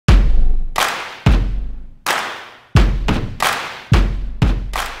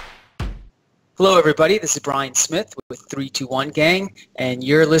Hello, everybody. This is Bryan Smith with 321 Gang, and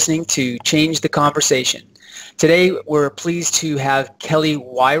you're listening to Change the Conversation. Today, we're pleased to have Kelly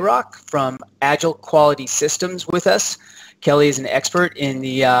Weyrauch from Agile Quality Systems with us. Kelly is an expert in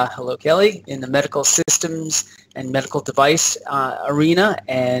the hello, Kelly, in the medical systems and medical device arena,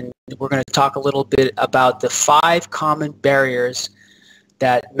 and we're going to talk a little bit about the 5 common barriers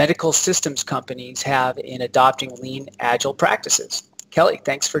that medical systems companies have in adopting lean agile practices. Kelly,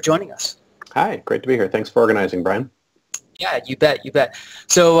 thanks for joining us. Hi, great to be here. Thanks for organizing, Bryan. Yeah, you bet.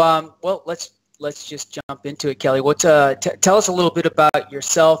 So, well, let's just jump into it, Kelly. Tell us a little bit about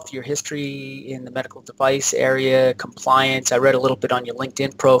yourself, your history in the medical device area, compliance. I read a little bit on your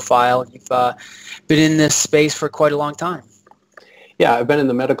LinkedIn profile. You've been in this space for quite a long time. Yeah, I've been in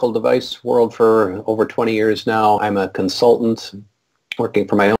the medical device world for over 20 years now. I'm a consultant working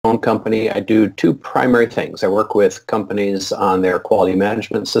for my own company. I do 2 primary things. I work with companies on their quality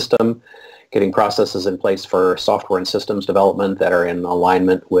management system, getting processes in place for software and systems development that are in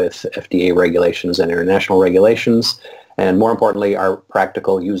alignment with FDA regulations and international regulations, and more importantly, are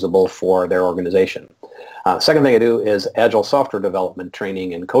practical, usable for their organization. Second thing I do is agile software development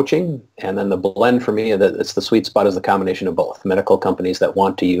training and coaching, and then the blend for me, it's the sweet spot is the combination of both. Medical companies that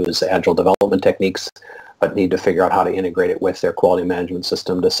want to use agile development techniques but need to figure out how to integrate it with their quality management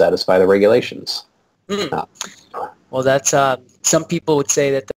system to satisfy the regulations. Well, that's some people would say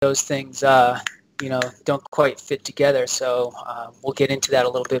that those things, don't quite fit together. So we'll get into that a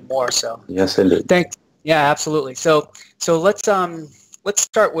little bit more. So yes, indeed. Thanks. Yeah, absolutely. So let's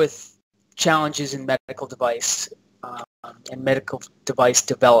start with challenges in medical device and medical device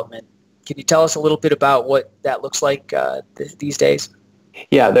development. Can you tell us a little bit about what that looks like these days?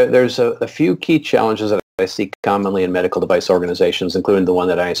 Yeah, there's a few key challenges that I see commonly in medical device organizations, including the one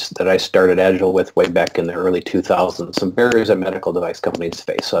that I started Agile with way back in the early 2000s. Some barriers that medical device companies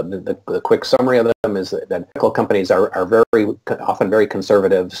face. The quick summary of them is that medical companies are often very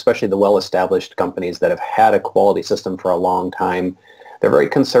conservative, especially the well-established companies that have had a quality system for a long time. They're very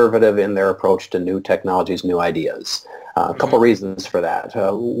conservative in their approach to new technologies, new ideas. A couple reasons for that.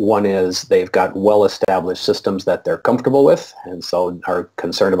 One is they've got well-established systems that they're comfortable with, and so are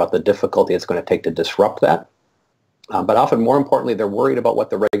concerned about the difficulty it's going to take to disrupt that. But often, more importantly, they're worried about what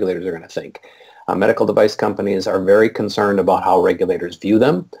the regulators are going to think. Medical device companies are very concerned about how regulators view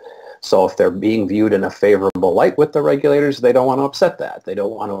them. So if they're being viewed in a favorable light with the regulators, they don't want to upset that. They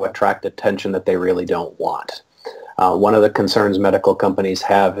don't want to attract attention that they really don't want. One of the concerns medical companies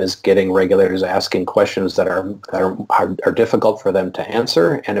have is getting regulators asking questions that are difficult for them to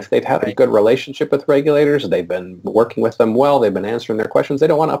answer. And if they've had a good relationship with regulators, they've been working with them well, they've been answering their questions, they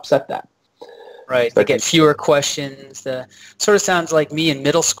don't want to upset that. Right. They get fewer questions. Sort of sounds like me in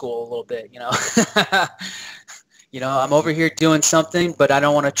middle school a little bit, I'm over here doing something, but I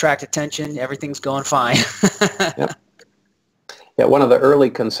don't want to attract attention. Everything's going fine. Yep. Yeah, one of the early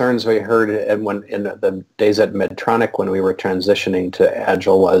concerns we heard in the days at Medtronic when we were transitioning to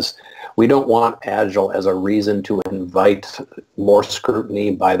Agile was we don't want Agile as a reason to invite more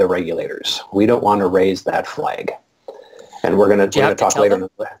scrutiny by the regulators. We don't want to raise that flag. And we're going to talk later.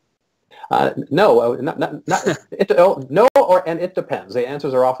 No, and it depends. The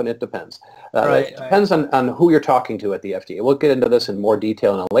answers are often it depends. It depends on who you're talking to at the FDA. We'll get into this in more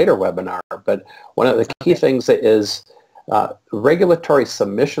detail in a later webinar, but one of the key things is regulatory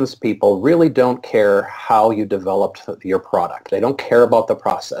submissions people really don't care how you developed your product. They don't care about the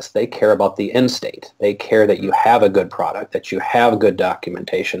process. They care about the end state. They care that you have a good product, that you have good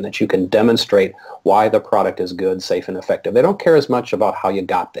documentation, that you can demonstrate why the product is good, safe, and effective. They don't care as much about how you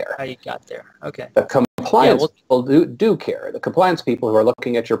got there. Okay. The compliance people do care. The compliance people who are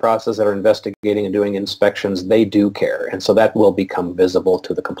looking at your process, that are investigating and doing inspections, they do care. And so that will become visible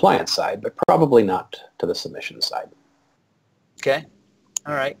to the compliance side, but probably not to the submission side. Okay.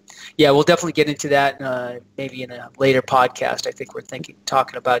 All right. Yeah, we'll definitely get into that maybe in a later podcast. I think we're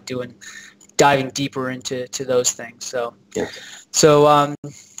talking about diving deeper into those things. So, yeah. So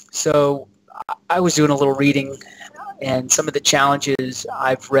I was doing a little reading, and some of the challenges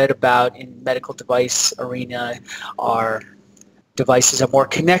I've read about in medical device arena are devices are more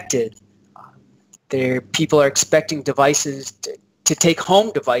connected. People are expecting devices to take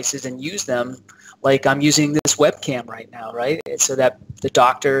home devices and use them. Like I'm using this webcam right now, right? So that the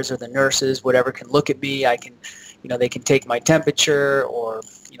doctors or the nurses, whatever, can look at me. I can, they can take my temperature or,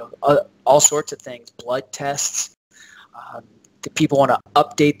 all sorts of things, blood tests. The people want to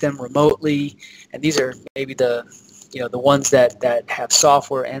update them remotely, and these are maybe the ones that have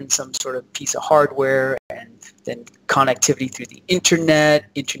software and some sort of piece of hardware, and then connectivity through the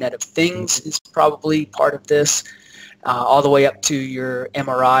Internet of Things is probably part of this. all the way up to your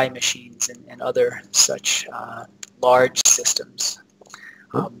MRI machines and other such large systems.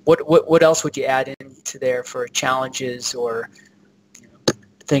 What else would you add into there for challenges or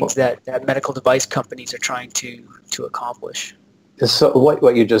things that medical device companies are trying to accomplish? So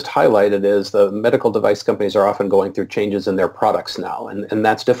what you just highlighted is the medical device companies are often going through changes in their products now, and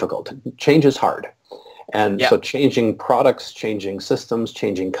that's difficult. Change is hard. And so changing products, changing systems,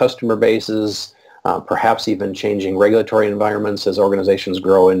 changing customer bases, perhaps even changing regulatory environments as organizations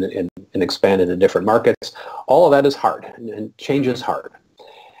grow and expand into different markets, all of that is hard, and change is hard.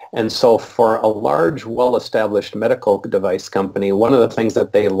 And so for a large, well-established medical device company, one of the things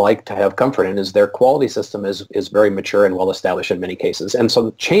that they like to have comfort in is their quality system is very mature and well-established in many cases. And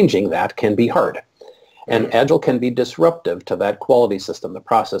so changing that can be hard. And Agile can be disruptive to that quality system, the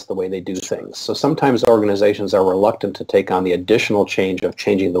process, the way they do things. So sometimes organizations are reluctant to take on the additional change of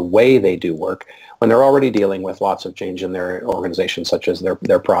changing the way they do work when they're already dealing with lots of change in their organization, such as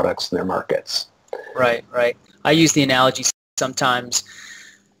their products and their markets. Right. I use the analogy sometimes.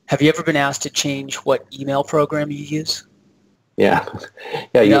 Have you ever been asked to change what email program you use? Yeah.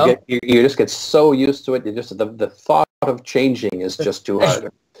 You just get so used to it. You just the thought of changing is just too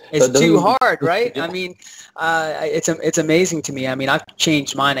hard. It's too hard, right? I mean, it's amazing to me. I mean, I've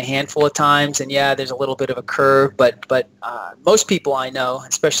changed mine a handful of times, and there's a little bit of a curve, but most people I know,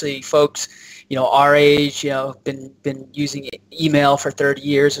 especially folks, our age, been using email for 30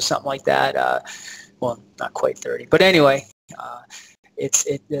 years or something like that. Well, not quite 30, but anyway.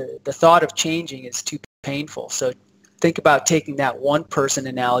 The thought of changing is too painful. So think about taking that one person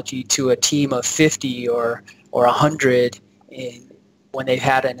analogy to a team of 50 or 100 when they've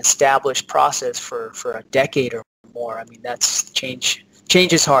had an established process for a decade or more. I mean, that's change.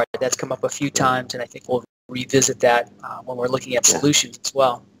 Change is hard. That's come up a few times, and I think we'll revisit that when we're looking at solutions as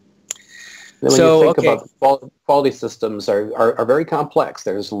well. Then when you think about quality systems are very complex.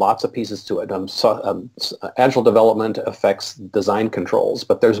 There's lots of pieces to it. Agile development affects design controls,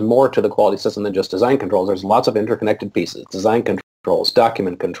 but there's more to the quality system than just design controls. There's lots of interconnected pieces, design controls,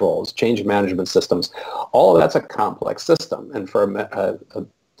 document controls, change management systems. All of that's a complex system. And for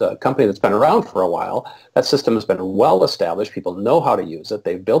a company that's been around for a while, that system has been well established. People know how to use it.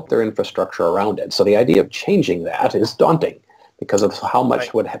 They've built their infrastructure around it. So the idea of changing that is daunting, because of how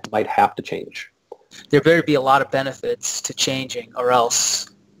much might have to change. There better be a lot of benefits to changing, or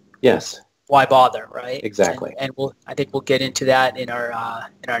else why bother, right? Exactly. And I think we'll get into that in our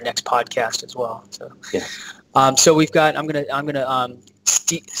next podcast as well. So so we've got I'm gonna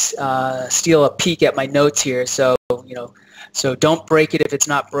steal a peek at my notes here. So so don't break it if it's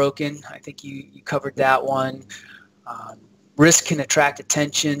not broken. I think you covered that one. Risk can attract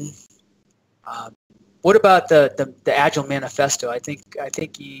attention. What about the Agile Manifesto? I think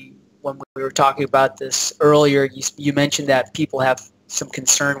when we were talking about this earlier, you mentioned that people have some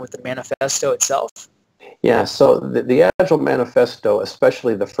concern with the manifesto itself. Yeah, so the Agile Manifesto,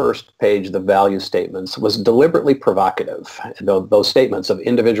 especially the first page, the value statements, was deliberately provocative. Those statements of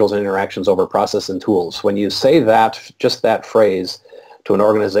individuals and interactions over process and tools. When you say that, just that phrase, to an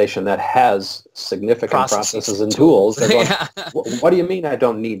organization that has significant processes and tools. Going, what do you mean I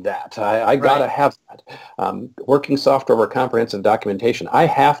don't need that? I got to have that. Working software over comprehensive documentation. I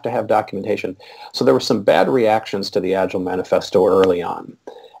have to have documentation. So there were some bad reactions to the Agile Manifesto early on.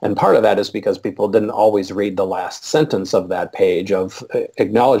 And part of that is because people didn't always read the last sentence of that page of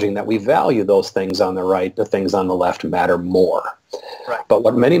acknowledging that we value those things on the right, the things on the left matter more. Right. But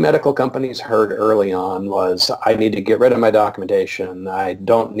what many medical companies heard early on was, I need to get rid of my documentation. I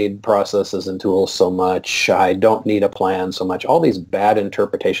don't need processes and tools so much. I don't need a plan so much. All these bad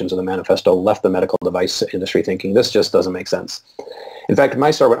interpretations of the manifesto left the medical device industry thinking, this just doesn't make sense. In fact,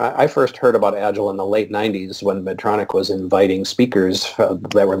 my story, when I first heard about Agile in the late 90s when Medtronic was inviting speakers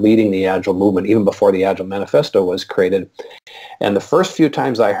that were leading the Agile movement, even before the Agile Manifesto was created. And the first few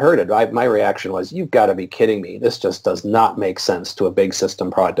times I heard it, my reaction was, you've got to be kidding me. This just does not make sense to a big system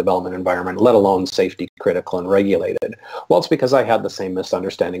product development environment, let alone safety critical and regulated. Well, it's because I had the same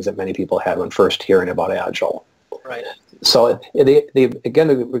misunderstandings that many people had when first hearing about Agile. Right. So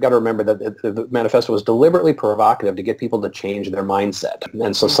again, we got to remember that the manifesto was deliberately provocative to get people to change their mindset.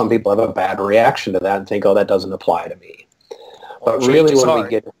 And so some people have a bad reaction to that and think, oh, that doesn't apply to me. But really, when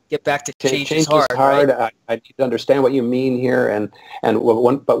we get back to change is hard, right? I need to understand what you mean here,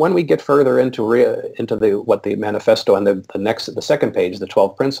 but when we get further into what the manifesto and the second page, the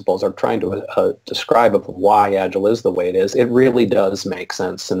 12 principles, are trying to describe of why Agile is the way it is, it really does make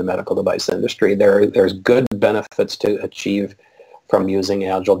sense in the medical device industry. There's good benefits to achieve from using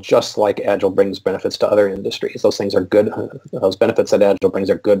Agile, just like Agile brings benefits to other industries. Those things are good. Those benefits that Agile brings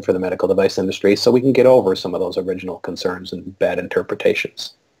are good for the medical device industry, so we can get over some of those original concerns and bad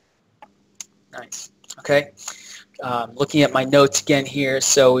interpretations. Nice. Okay. Looking at my notes again here,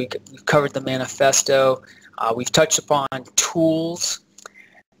 so we've covered the manifesto. We've touched upon tools,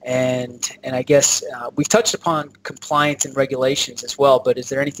 and I guess we've touched upon compliance and regulations as well, but is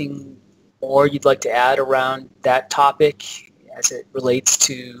there anything more you'd like to add around that topic as it relates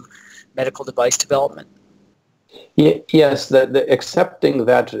to medical device development? Yes, the accepting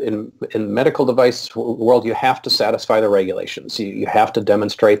that in medical device world you have to satisfy the regulations. You have to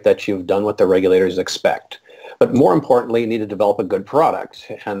demonstrate that you've done what the regulators expect. But more importantly, you need to develop a good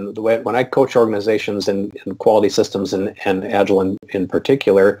product. And the way, when I coach organizations in quality systems and Agile in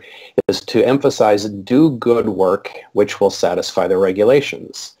particular, is to emphasize do good work which will satisfy the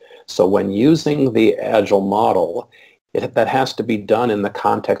regulations. So when using the Agile model, that has to be done in the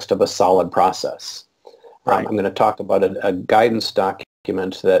context of a solid process. Right. I'm going to talk about a guidance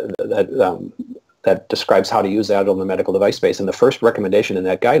document that describes how to use Agile in the medical device space. And the first recommendation in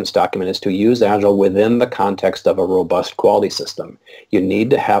that guidance document is to use Agile within the context of a robust quality system. You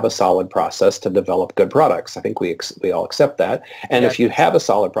need to have a solid process to develop good products. I think we all accept that. And if you have a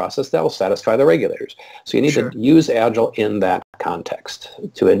solid process, that will satisfy the regulators. So you need to use Agile in that context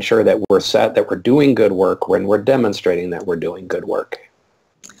to ensure that we're doing good work when we're demonstrating that we're doing good work.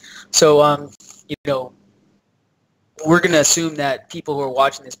 So, we're going to assume that people who are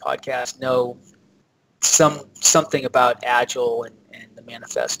watching this podcast know something about Agile and the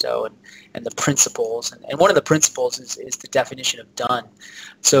manifesto and the principles. And one of the principles is the definition of done.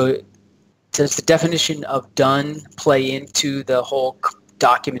 So does the definition of done play into the whole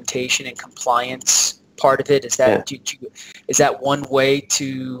documentation and compliance part of it? Is that is that one way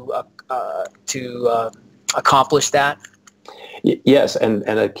to accomplish that? Yes, and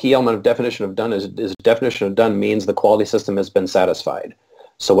a key element of definition of done is definition of done means the quality system has been satisfied.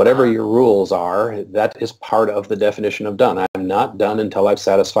 So whatever your rules are, that is part of the definition of done. I'm not done until I've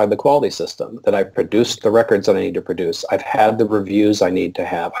satisfied the quality system, that I've produced the records that I need to produce. I've had the reviews I need to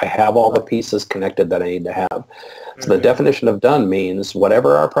have. I have all the pieces connected that I need to have. So the definition of done means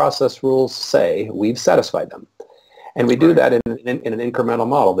whatever our process rules say, we've satisfied them. And we do that in an incremental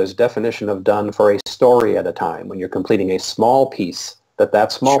model. There's definition of done for a story at a time. When you're completing a small piece,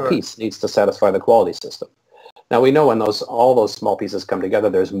 that small piece needs to satisfy the quality system. Now we know when all those small pieces come together,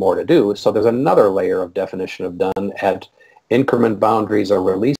 there's more to do. So there's another layer of definition of done at increment boundaries or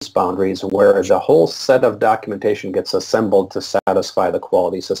release boundaries where the whole set of documentation gets assembled to satisfy the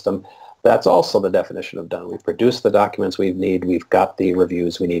quality system. That's also the definition of done. We've produced the documents we need. We've got the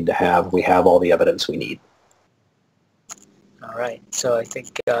reviews we need to have. We have all the evidence we need. All right. So I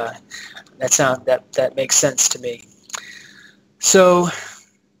think that makes sense to me. So,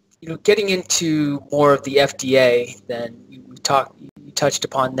 getting into more of the FDA, then you touched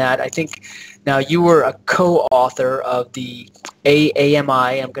upon that. I think now you were a co-author of the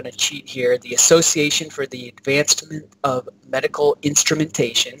AMI. I'm going to cheat here. The Association for the Advancement of Medical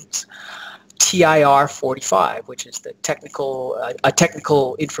Instrumentations, TIR 45, which is the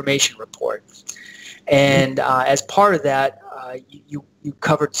technical information report. And as part of that, you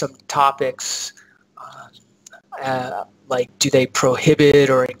covered some topics like do they prohibit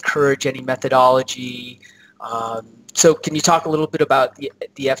or encourage any methodology? So can you talk a little bit about the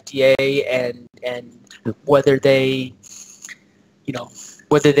FDA and whether they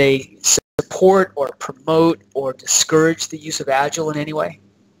support or promote or discourage the use of Agile in any way?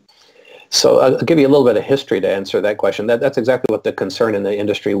 So I'll give you a little bit of history to answer that question. That's exactly what the concern in the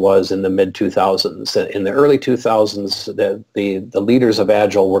industry was in the mid-2000s. In the early 2000s, the leaders of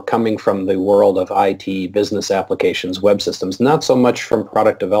Agile were coming from the world of IT, business applications, web systems, not so much from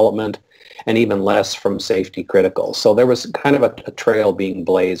product development and even less from safety critical. So there was kind of a trail being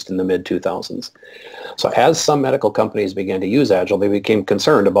blazed in the mid-2000s. So as some medical companies began to use Agile, they became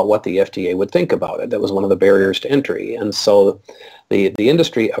concerned about what the FDA would think about it. That was one of the barriers to entry. And so the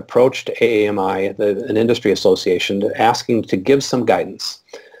industry approached AAMI, an industry association, asking to give some guidance.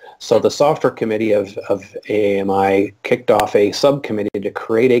 So the software committee of AAMI kicked off a subcommittee to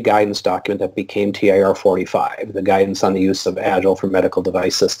create a guidance document that became TIR 45, the guidance on the use of Agile for medical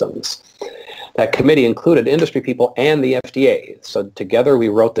device systems. That committee included industry people and the FDA. So together we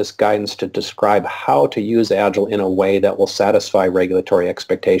wrote this guidance to describe how to use Agile in a way that will satisfy regulatory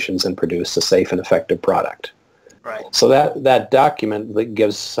expectations and produce a safe and effective product. Right. So that document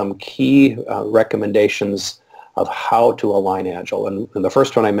gives some key recommendations of how to align Agile. And the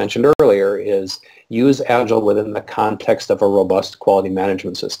first one I mentioned earlier is use Agile within the context of a robust quality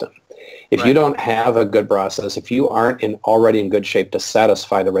management system. If you don't have a good process, if you aren't already in good shape to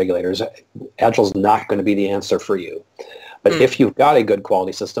satisfy the regulators, Agile's not going to be the answer for you. But if you've got a good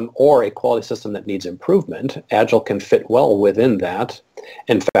quality system or a quality system that needs improvement, Agile can fit well within that.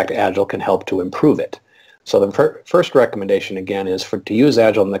 In fact, Agile can help to improve it. So the first recommendation, again, is to use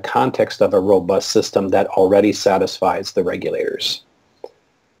Agile in the context of a robust system that already satisfies the regulators.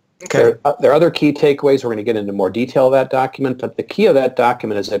 Okay. There are other key takeaways. We're going to get into more detail of that document, but the key of that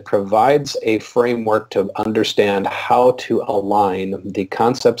document is it provides a framework to understand how to align the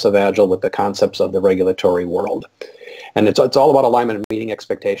concepts of Agile with the concepts of the regulatory world. And it's all about alignment and meeting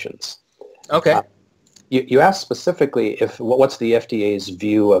expectations. Okay. You asked specifically what's the FDA's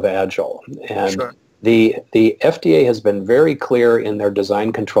view of Agile, and sure. The FDA has been very clear in their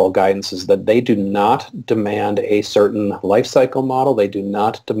design control guidances that they do not demand a certain life cycle model. They do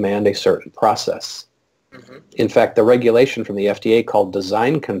not demand a certain process. Mm-hmm. In fact, the regulation from the FDA called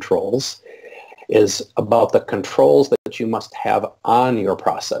design controls is about the controls that you must have on your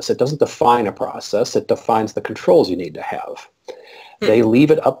process. It doesn't define a process. It defines the controls you need to have. They leave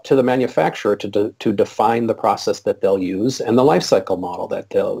it up to the manufacturer to define the process that they'll use and the life cycle model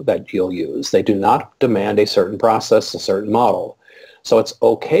that you'll use. They do not demand a certain process, a certain model. So it's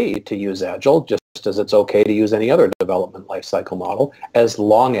okay to use Agile, just as it's okay to use any other development life cycle model, as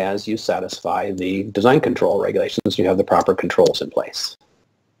long as you satisfy the design control regulations, you have the proper controls in place.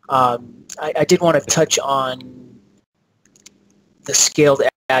 I did want to touch on the scaled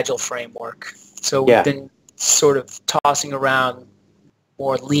Agile framework. So we've been sort of tossing around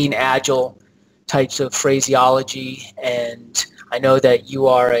more Lean-Agile types of phraseology, and I know that you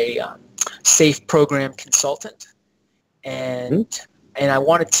are a safe program consultant, and I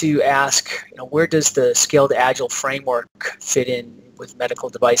wanted to ask, where does the scaled Agile framework fit in with medical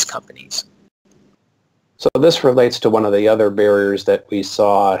device companies? So this relates to one of the other barriers that we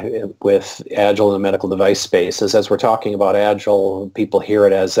saw with Agile in the medical device space, is as we're talking about Agile, people hear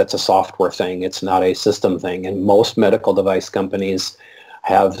it as that's a software thing, it's not a system thing, and most medical device companies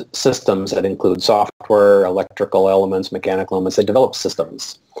have systems that include software, electrical elements, mechanical elements. They develop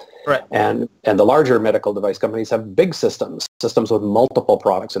systems. Right. And the larger medical device companies have big systems with multiple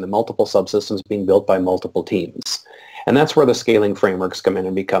products and multiple subsystems being built by multiple teams. And that's where the scaling frameworks come in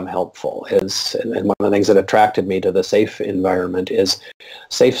and become helpful. And one of the things that attracted me to the SAFE environment is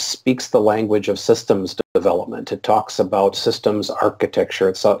SAFE speaks the language of systems development. It talks about systems architecture.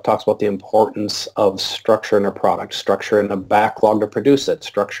 It talks about the importance of structure in a product, structure in a backlog to produce it,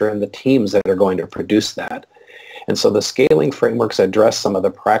 structure in the teams that are going to produce that. And so the scaling frameworks address some of the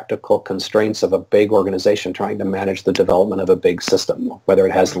practical constraints of a big organization trying to manage the development of a big system, whether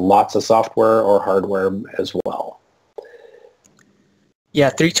it has lots of software or hardware as well. Yeah,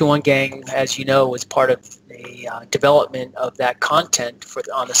 3-2-1 Gang, as you know, was part of the development of that content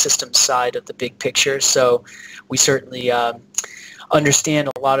on the systems side of the big picture. So we certainly understand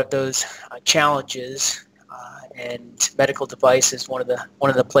a lot of those challenges, and medical device is one of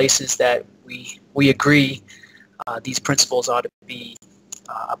the places that we agree these principles ought to be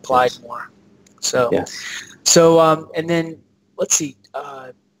applied more. So, and then let's see,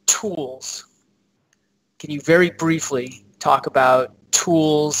 tools. Can you very briefly talk about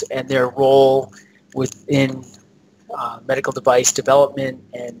tools and their role within medical device development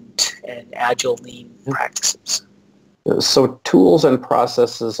and Agile Lean practices? So tools and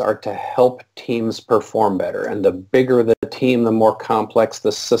processes are to help teams perform better. And the bigger the team, the more complex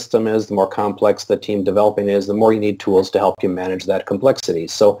the system is, the more complex the team developing is, the more you need tools to help you manage that complexity.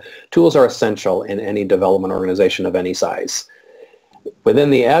 So tools are essential in any development organization of any size. Within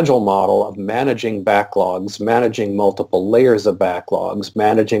the Agile model of managing backlogs, managing multiple layers of backlogs,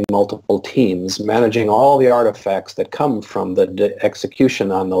 managing multiple teams, managing all the artifacts that come from the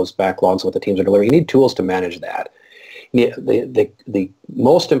execution on those backlogs, what the teams are delivering, you need tools to manage that. The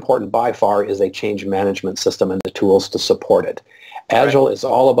most important by far is a change management system and the tools to support it. Agile is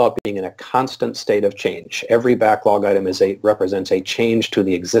all about being in a constant state of change. Every backlog item represents a change to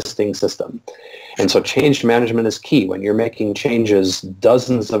the existing system. And so change management is key. When you're making changes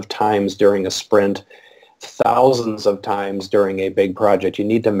dozens of times during a sprint, thousands of times during a big project, you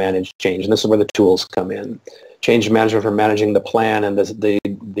need to manage change. And this is where the tools come in. Change management for managing the plan and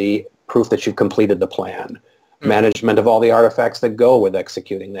the proof that you've completed the plan. Management of all the artifacts that go with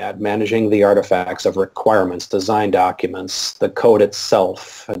executing that, managing the artifacts of requirements, design documents, the code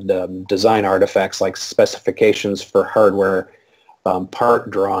itself, and, design artifacts like specifications for hardware,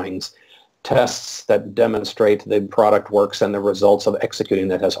 part drawings, tests that demonstrate the product works and the results of executing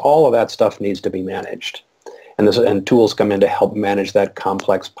that. All of that stuff needs to be managed. And tools come in to help manage that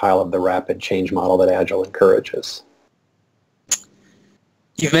complex pile of the rapid change model that Agile encourages.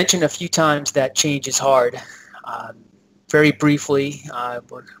 You've mentioned a few times that change is hard. Very briefly,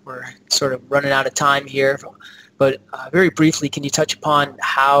 we're sort of running out of time here, but very briefly, can you touch upon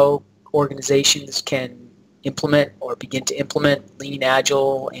how organizations can implement or begin to implement Lean,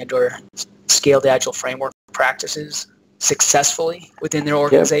 Agile, and or scaled Agile framework practices successfully within their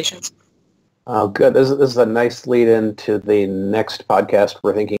organizations? Oh, good. This is a nice lead into the next podcast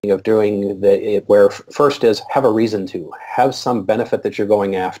we're thinking of doing, where first is have a reason to. Have some benefit that you're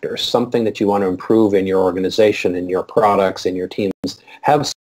going after, something that you want to improve in your organization, in your products, in your teams.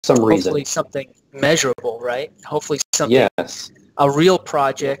 Have some reason. Hopefully something measurable, right? Hopefully something, yes, a real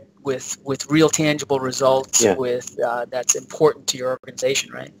project with real tangible results, yeah. with that's important to your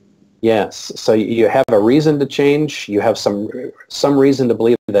organization, right? Yes. So you have a reason to change. You have some reason to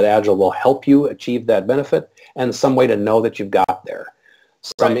believe that Agile will help you achieve that benefit, and some way to know that you've got there.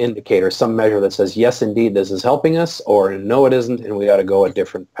 Some indicator, some measure that says, yes, indeed, this is helping us, or no, it isn't, and we got to go a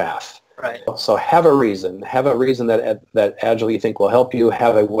different path. Right. So have a reason. Have a reason that Agile you think will help you.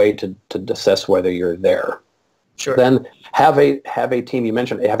 Have a way to assess whether you're there. Sure. Then have a team. You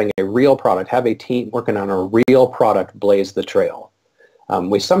mentioned having a real product. Have a team working on a real product blaze the trail.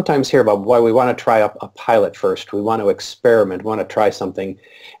 We sometimes hear about why we want to try a pilot first. We want to experiment, want to try something.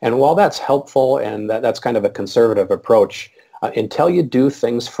 And while that's helpful and that's kind of a conservative approach, until you do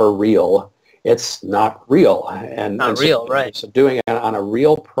things for real, it's not real. Right. So doing it on a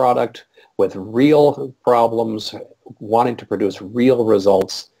real product with real problems, wanting to produce real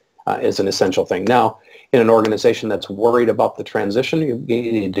results is an essential thing. Now, in an organization that's worried about the transition, you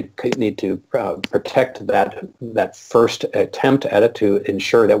need to protect that first attempt at it to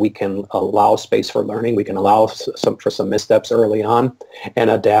ensure that we can allow space for learning. We can allow for some missteps early on and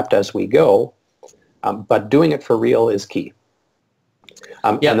adapt as we go. But doing it for real is key.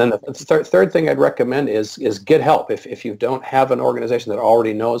 And then the third thing I'd recommend is get help. If you don't have an organization that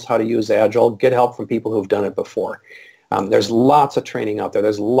already knows how to use Agile, get help from people who've done it before. There's lots of training out there.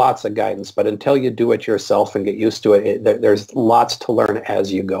 There's lots of guidance. But until you do it yourself and get used to it, there's lots to learn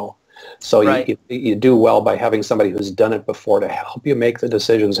as you go. So you do well by having somebody who's done it before to help you make the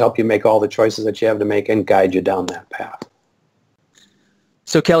decisions, help you make all the choices that you have to make, and guide you down that path.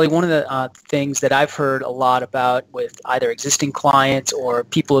 So Kelly, one of the things that I've heard a lot about with either existing clients or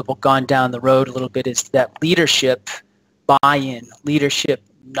people who have gone down the road a little bit is that leadership buy-in, leadership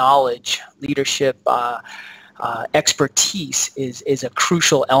knowledge, leadership expertise is a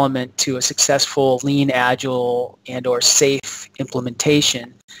crucial element to a successful Lean, Agile, and or safe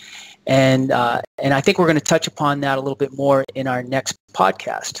implementation. And I think we're going to touch upon that a little bit more in our next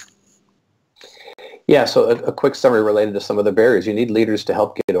podcast. Yeah, so a quick summary related to some of the barriers. You need leaders to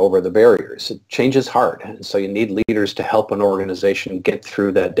help get over the barriers. Change is hard, and so you need leaders to help an organization get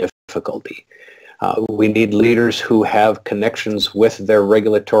through that difficulty. We need leaders who have connections with their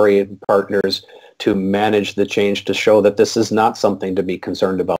regulatory partners to manage the change, to show that this is not something to be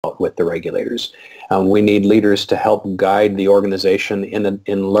concerned about with the regulators. We need leaders to help guide the organization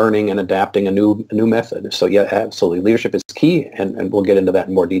in learning and adapting a new method. So yeah, absolutely. Leadership is key, and we'll get into that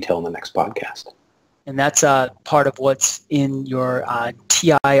in more detail in the next podcast. And that's part of what's in your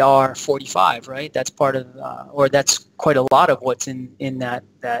TIR 45, right? That's part of, or that's quite a lot of what's in that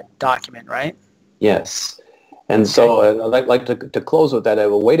document, right? Yes. And so I'd like to close with that.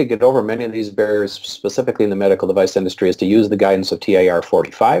 A way to get over many of these barriers, specifically in the medical device industry, is to use the guidance of TIR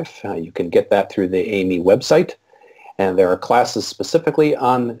 45. You can get that through the AMI website. And there are classes specifically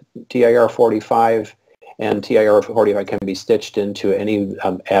on TIR 45. And TIR 45 can be stitched into any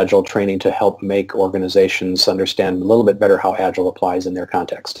Agile training to help make organizations understand a little bit better how Agile applies in their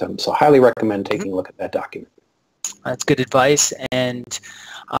context. So highly recommend taking a look at that document. That's good advice. And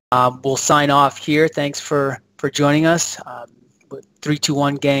we'll sign off here. Thanks for joining us.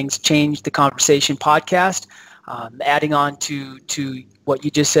 321 Gangs Change the Conversation podcast. Adding on to what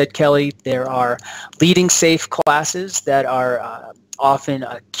you just said, Kelly, there are leading safe classes that are often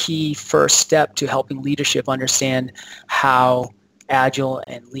a key first step to helping leadership understand how Agile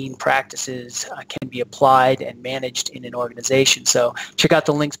and Lean practices can be applied and managed in an organization. So check out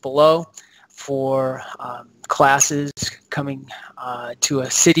the links below for classes coming to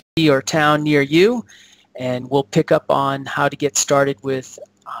a city or town near you, and we'll pick up on how to get started with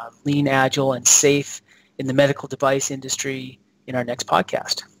Lean, Agile, and safe in the medical device industry in our next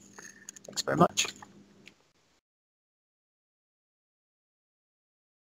podcast. Thanks very much.